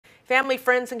Family,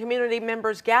 friends, and community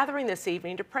members gathering this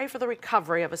evening to pray for the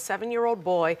recovery of a 7-year-old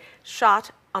boy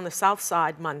shot on the south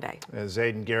side Monday.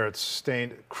 Zayden Garrett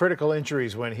sustained critical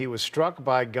injuries when he was struck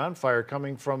by gunfire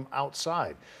coming from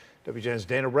outside. WGN's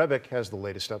Dana Rebick has the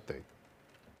latest update.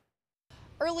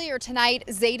 Earlier tonight,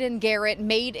 Zayden Garrett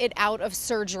made it out of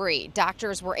surgery.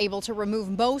 Doctors were able to remove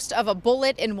most of a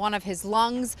bullet in one of his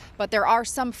lungs, but there are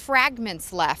some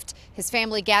fragments left. His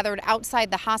family gathered outside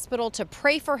the hospital to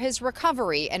pray for his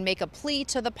recovery and make a plea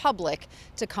to the public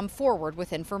to come forward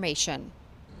with information.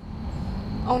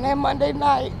 On that Monday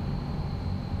night,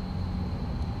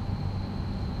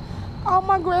 all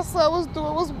my grandson was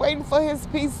doing was waiting for his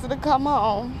pizza to come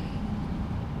home.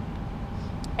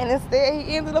 And instead,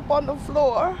 he ended up on the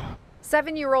floor.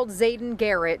 7-year-old Zayden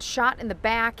Garrett, shot in the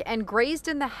back and grazed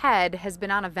in the head, has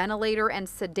been on a ventilator and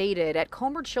sedated at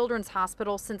Comer Children's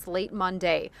Hospital since late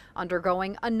Monday,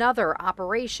 undergoing another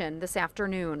operation this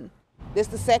afternoon. This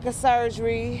is the second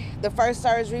surgery. The first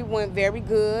surgery went very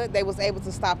good. They was able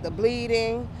to stop the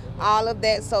bleeding, all of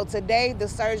that. So today, the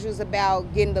surgery is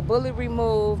about getting the bullet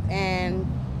removed and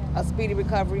a speedy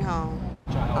recovery home.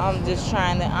 I'm just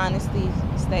trying to honestly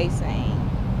stay sane.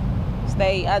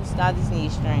 I just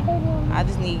need strength. I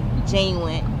just need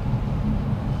genuine,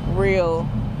 real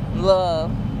love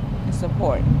and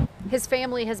support. His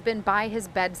family has been by his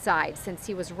bedside since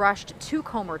he was rushed to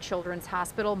Comer Children's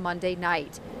Hospital Monday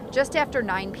night. Just after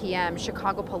 9 p.m.,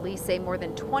 Chicago police say more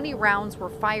than 20 rounds were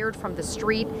fired from the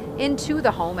street into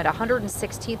the home at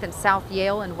 116th and South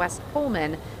Yale in West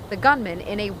Pullman, the gunman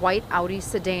in a white Audi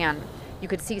sedan. You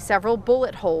could see several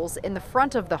bullet holes in the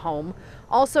front of the home.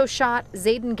 Also shot,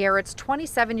 Zayden Garrett's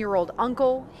 27-year-old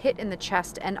uncle, hit in the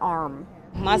chest and arm.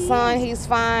 My son, he's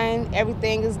fine,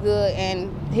 everything is good,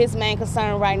 and his main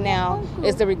concern right now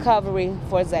is the recovery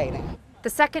for Zayden. The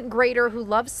second grader who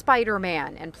loves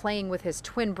Spider-Man and playing with his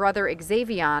twin brother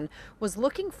Xavier was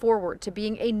looking forward to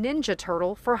being a Ninja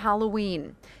Turtle for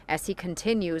Halloween. As he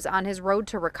continues on his road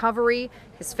to recovery,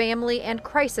 his family and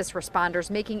crisis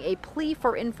responders making a plea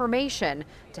for information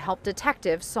to help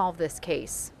detectives solve this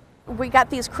case. We got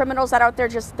these criminals that are out there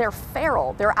they're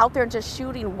feral. They're out there just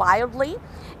shooting wildly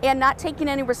and not taking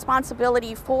any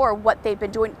responsibility for what they've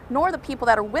been doing, nor the people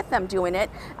that are with them doing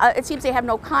it. It seems they have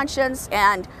no conscience,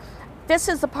 and this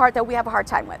is the part that we have a hard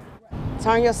time with.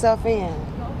 Turn yourself in.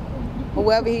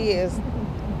 Whoever he is,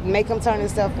 make him turn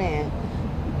himself in.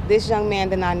 This young man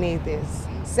did not need this.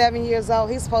 7 years old,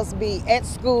 he's supposed to be at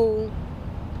school,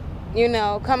 you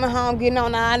know, coming home, getting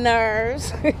on our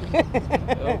nerves.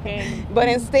 Okay. But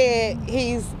instead,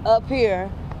 he's up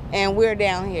here and we're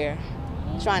down here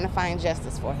trying to find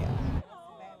justice for him.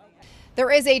 There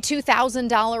is a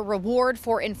 $2,000 reward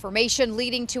for information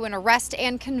leading to an arrest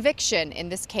and conviction in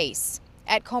this case.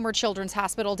 At Comer Children's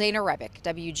Hospital, Dana Rebick,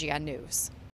 WGN News.